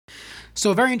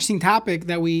So a very interesting topic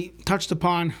that we touched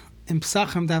upon in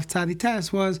Pesachim Daf Tzadi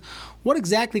Tes was, what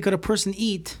exactly could a person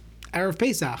eat erev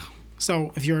Pesach?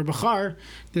 So if you're a Bachar,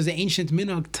 there's an ancient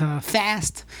minhag to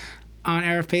fast on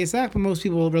erev Pesach, but most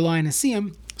people will rely on a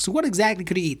siyum. So what exactly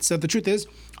could he eat? So the truth is,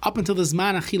 up until the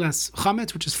Zman Achilas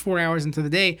Chometz, which is 4 hours into the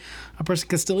day, a person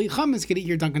can still eat Chometz, can eat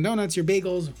your Dunkin Donuts, your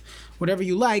bagels, whatever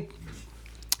you like,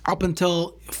 up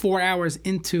until 4 hours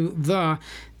into the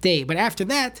day. But after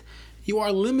that, you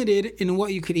are limited in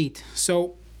what you could eat.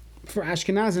 So for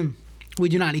Ashkenazim, we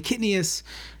do not eat kitnius.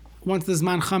 Once the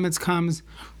Zman Chometz comes,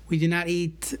 we do not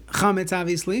eat Chometz,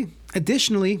 obviously.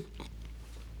 Additionally,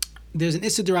 there's an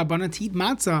Issa D'Rabbanan to eat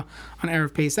Matzah on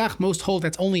erev Pesach. Most hold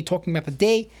that's only talking about the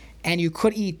day, and you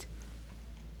could eat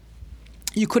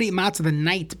Matzah the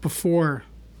night before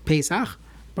Pesach,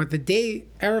 but the day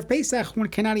erev Pesach, one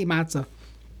cannot eat Matzah.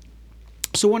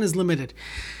 So one is limited.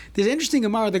 There's an interesting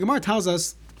Gemara. The Gemara tells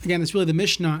us, again, it's really the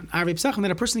Mishnah, erev Pesachim,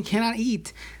 that a person cannot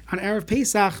eat on erev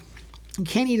Pesach. You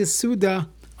can't eat a Suda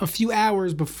a few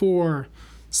hours before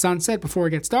sunset, before it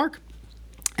gets dark.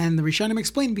 And the Rishonim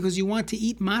explained, because you want to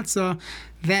eat matzah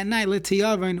that night,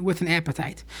 l'tiyavan, with an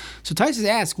appetite. So Taisus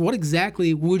asks, what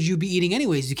exactly would you be eating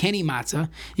anyways? You can't eat matzah.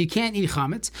 You can't eat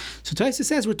chametz. So Taisus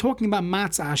says we're talking about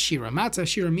matzah ashira. Matzah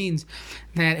ashira means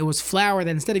that it was flour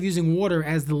that instead of using water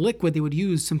as the liquid, they would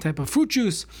use some type of fruit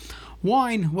juice.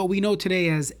 Wine, what we know today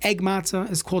as egg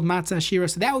matzah, is called matzah ashira.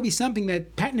 So that would be something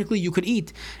that technically you could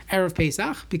eat erev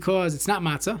Pesach, because it's not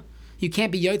matzah. You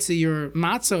can't be yotze your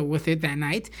matzah with it that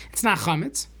night. It's not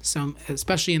chametz, so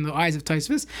especially in the eyes of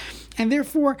Tosfos, and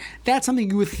therefore that's something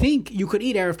you would think you could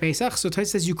eat erev Pesach. So Tosfos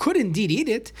says you could indeed eat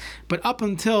it, but up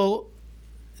until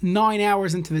 9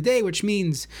 hours into the day, which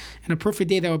means in a perfect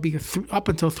day that would be up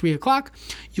until 3 o'clock,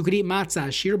 you could eat matzah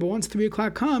ashir. But once 3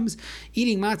 o'clock comes,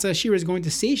 eating matzah ashir is going to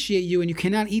satiate you, and you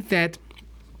cannot eat that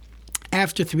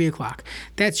after 3 o'clock.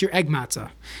 That's your egg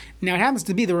matzah. Now it happens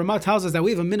to be, the Ramah tells us that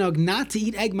we have a minhag not to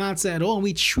eat egg matzah at all, and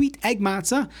we treat egg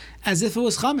matzah as if it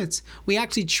was chametz. We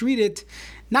actually treat it,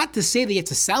 not to say that you have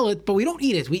to sell it, but we don't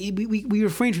eat it. We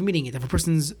refrain from eating it. If a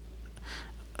person's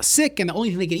sick and the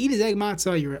only thing they can eat is egg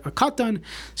matzah, you're a katan,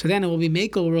 so then it will be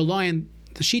mekel. We'll rely on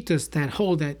the shitas that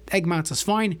hold that egg matzah is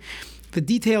fine. The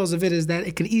details of it is that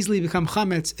it could easily become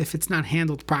chametz if it's not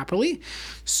handled properly.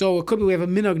 So it could be we have a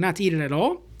minhag not to eat it at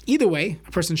all. Either way,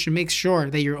 a person should make sure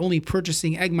that you're only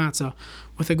purchasing egg matzah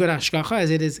with a good hashgacha,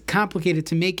 as it is complicated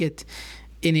to make it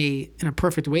in a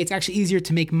perfect way. It's actually easier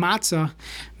to make matzah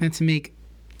than to make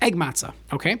egg matzah.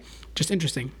 Okay? Just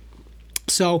interesting.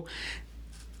 So,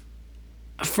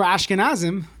 for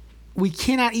Ashkenazim, we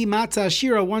cannot eat matzah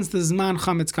ashira once the Zman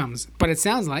Chometz comes. But it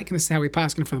sounds like, and this is how we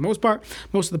paskin for the most part,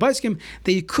 most of the Pesachim,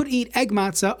 that you could eat egg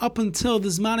matzah up until the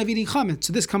Zman of eating Chometz.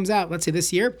 So this comes out, let's say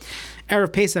this year,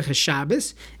 erev Pesach is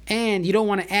Shabbos, and you don't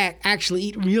want to actually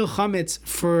eat real Chometz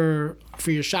for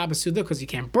your Shabbos Suda, because you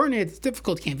can't burn it, it's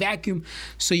difficult, you can't vacuum.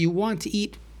 So you want to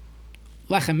eat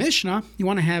Lechem Mishnah, you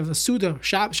want to have a Suda,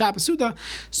 Shabbos Suda,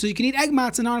 so you can eat egg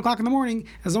matzah at 9 o'clock in the morning,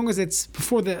 as long as it's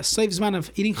before the Seif Zman of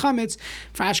eating Chometz.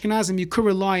 For Ashkenazim, you could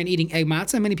rely on eating egg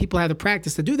matzah. Many people have the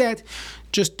practice to do that.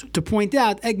 Just to point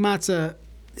out, egg matzah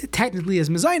technically is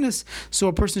mezainis, so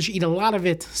a person should eat a lot of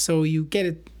it, so you get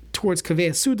it towards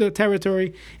Kaveh Suda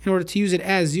territory in order to use it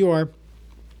as your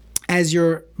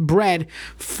bread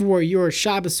for your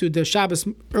Shabbos Suda,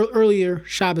 earlier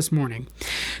Shabbos morning.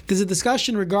 There's a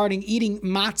discussion regarding eating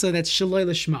matzah that's shaloi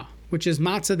lishma, which is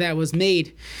matzah that was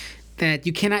made that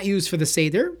you cannot use for the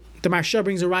Seder. The Marsha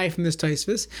brings a raya from this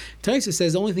Tosfos. Tosfos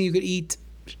says the only thing you could eat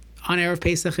on erev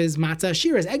Pesach is matzah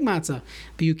ashir, is egg matzah,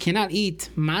 but you cannot eat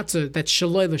matzah that's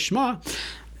shaloi lishma,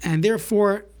 and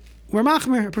therefore we're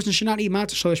machmer, a person should not eat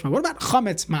matzah shaloi lishma. What about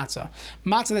chametz matzah?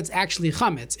 Matzah that's actually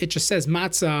chametz. It just says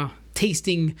matzah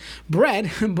tasting bread,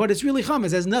 but it's really chametz.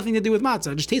 It has nothing to do with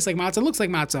matzah. It just tastes like matzah, looks like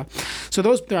matzah. So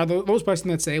there are those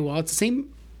persons that say, well, it's the same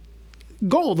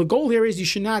goal. The goal here is you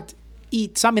should not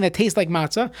eat something that tastes like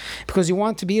matzah, because you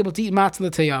want to be able to eat matzah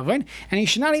l'tayavin, and you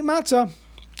should not eat matzah,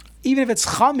 even if it's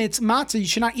chametz matzah, you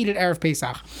should not eat it erev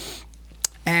Pesach.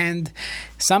 And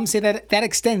some say that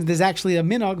extends. There's actually a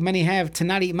minhag. Many have to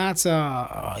not eat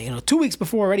matzah, 2 weeks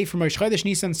before, already from Rosh Chodesh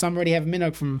Nisan. Some already have a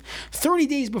minhag from 30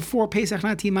 days before Pesach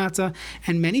not to eat matzah.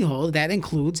 And many hold that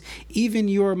includes even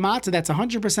your matzah that's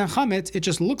 100% chametz. It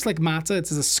just looks like matzah.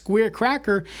 It's a square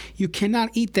cracker. You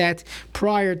cannot eat that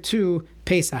prior to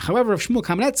Pesach. However, Rav Shmuel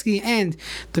Kamenetsky and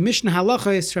the Mishnah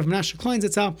Halachos, Rav Menashe Klein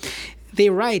Zatzal, they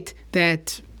write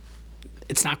that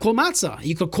it's not called matzah.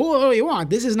 You could call it all you want.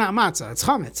 This is not matzah. It's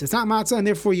chametz. It's not matzah, and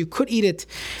therefore you could eat it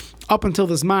up until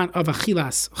the zman of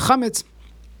achilas chametz,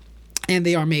 and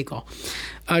they are mekel.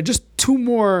 Just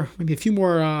maybe a few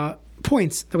more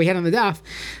points that we had on the daf.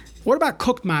 What about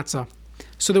cooked matzah?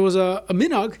 So there was a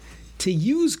minhag to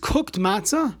use cooked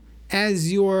matzah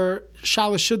as your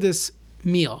shalosh shudas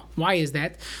meal. Why is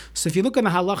that? So if you look on the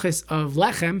halachas of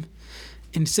lechem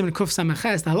in Siman Kuf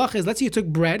Samaches, the halacha is, let's say you took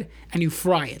bread and you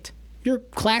fry it. Your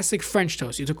classic French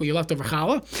toast. You took your leftover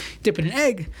challah, dip it in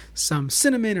egg, some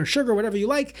cinnamon or sugar, whatever you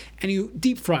like, and you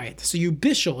deep fry it. So you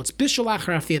bishul. It's bishul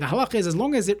acharafiyah. The halacha is, as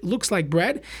long as it looks like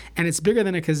bread and it's bigger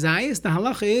than a kazayas, the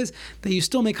halacha is that you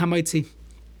still make hamaitzi,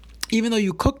 even though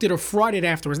you cooked it or fried it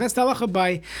afterwards. That's the halacha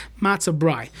by Matzah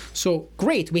Brei. So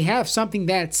great, we have something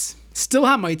that's still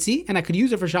hamaitzi, and I could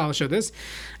use it for shalosh this.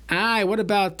 What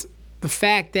about the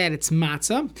fact that it's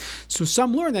matzah? So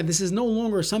some learn that this is no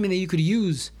longer something that you could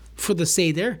use for the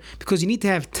seder, because you need to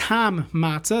have tam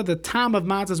matzah. The tam of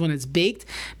matzah is when it's baked,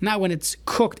 not when it's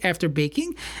cooked after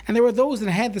baking. And there were those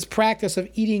that had this practice of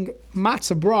eating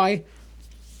matzah brei,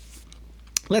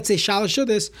 let's say shalosh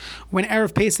shudas, when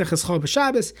erev pesach is chol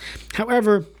b'Shabbos.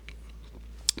 However,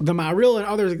 the Ma'aril and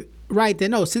others write that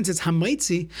no, since it's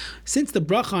hamaitzi, since the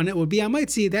bracha on it would be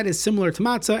hamaitzi, that is similar to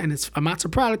matzah, and it's a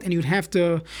matzah product, and you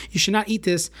should not eat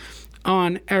this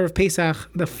on erev pesach.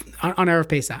 On erev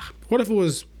pesach. What if it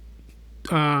was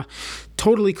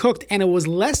totally cooked and it was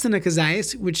less than a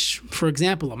kazayas, which, for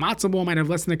example, a matzah ball might have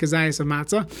less than a kazayas of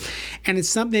matzah, and it's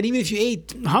something that even if you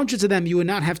ate hundreds of them, you would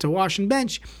not have to wash and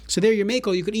bench. So there, your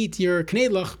makel, you could eat your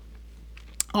Kneidlach.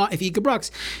 If you eat Gebrukts,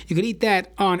 you could eat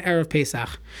that on erev pesach.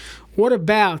 What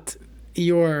about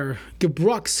your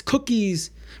Gebrukts cookies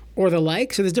or the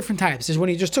like? So there's different types. There's when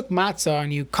you just took matzah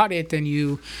and you cut it and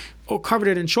you covered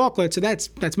it in chocolate, so that's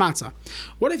matzah.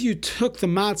 What if you took the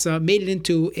matzah, made it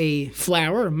into a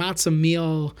flour, matzah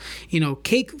meal,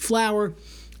 cake flour,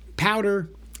 powder,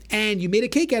 and you made a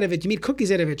cake out of it, you made cookies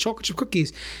out of it, chocolate chip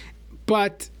cookies,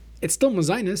 but it's still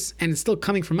mazinus and it's still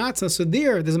coming from matzah, so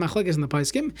there's a machlekes in the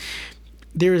Pesachim.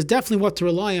 There is definitely what to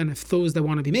rely on if those that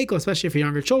want to be makel, especially for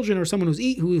younger children or someone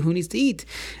who needs to eat,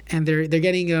 and they're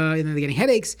getting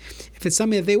headaches. If it's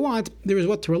something that they want, there is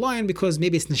what to rely on, because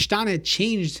maybe it's nishtana, it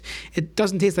changed. It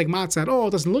doesn't taste like matzah at all.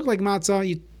 It doesn't look like matzah.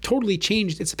 You totally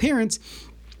changed its appearance.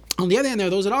 On the other hand, there are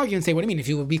those that argue and say, what do you mean? If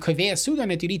you would be kaveh sud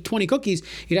on it, you'd eat 20 cookies,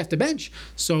 you'd have to bench.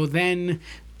 So then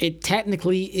it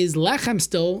technically is lechem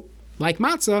still like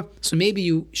matzah. So maybe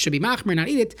you should be machmer, not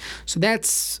eat it. So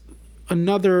that's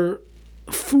another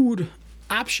food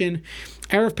option.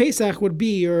 Erev Pesach would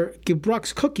be your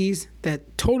Gebrukts cookies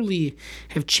that totally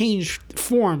have changed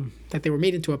form, that they were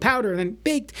made into a powder and then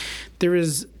baked. There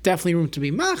is definitely room to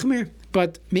be machmer,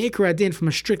 but me'ikar adin, from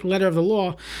a strict letter of the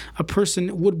law, a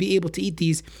person would be able to eat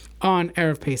these on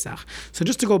Erev Pesach. So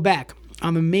just to go back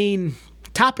on the main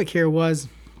topic here was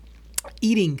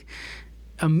eating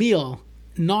a meal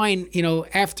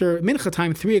after mincha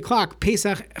time, 3 o'clock,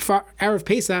 Pesach, erev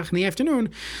Pesach in the afternoon.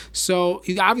 So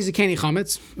you obviously can't eat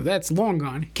chometz. That's long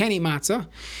gone. Can't eat matzah.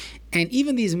 And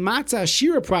even these matzah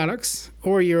ashira products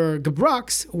or your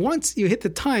gebrukts, once you hit the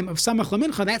time of samach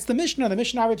lamincha, that's the Mishnah. The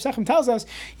Mishnah of Pesachim tells us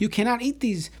you cannot eat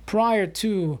these prior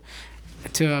to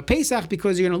Pesach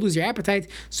because you're going to lose your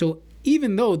appetite. So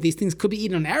even though these things could be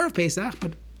eaten on erev Pesach,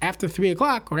 but after 3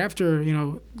 o'clock or after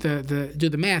do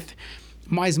the math,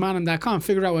 myzmanim.com,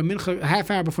 figure out what mincha, a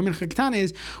half hour before mincha ketana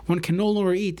is, one can no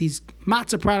longer eat these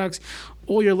matzah products.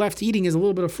 All you're left eating is a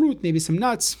little bit of fruit, maybe some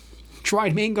nuts,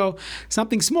 dried mango,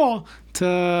 something small,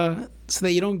 so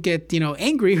that you don't get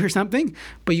angry or something.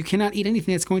 But you cannot eat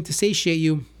anything that's going to satiate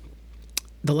you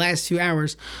the last few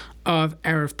hours of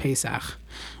erev Pesach.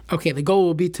 Okay, the goal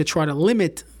will be to try to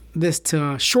limit this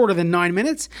to shorter than 9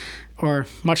 minutes, or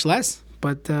much less,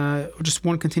 but just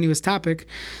one continuous topic.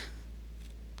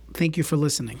 Thank you for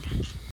listening.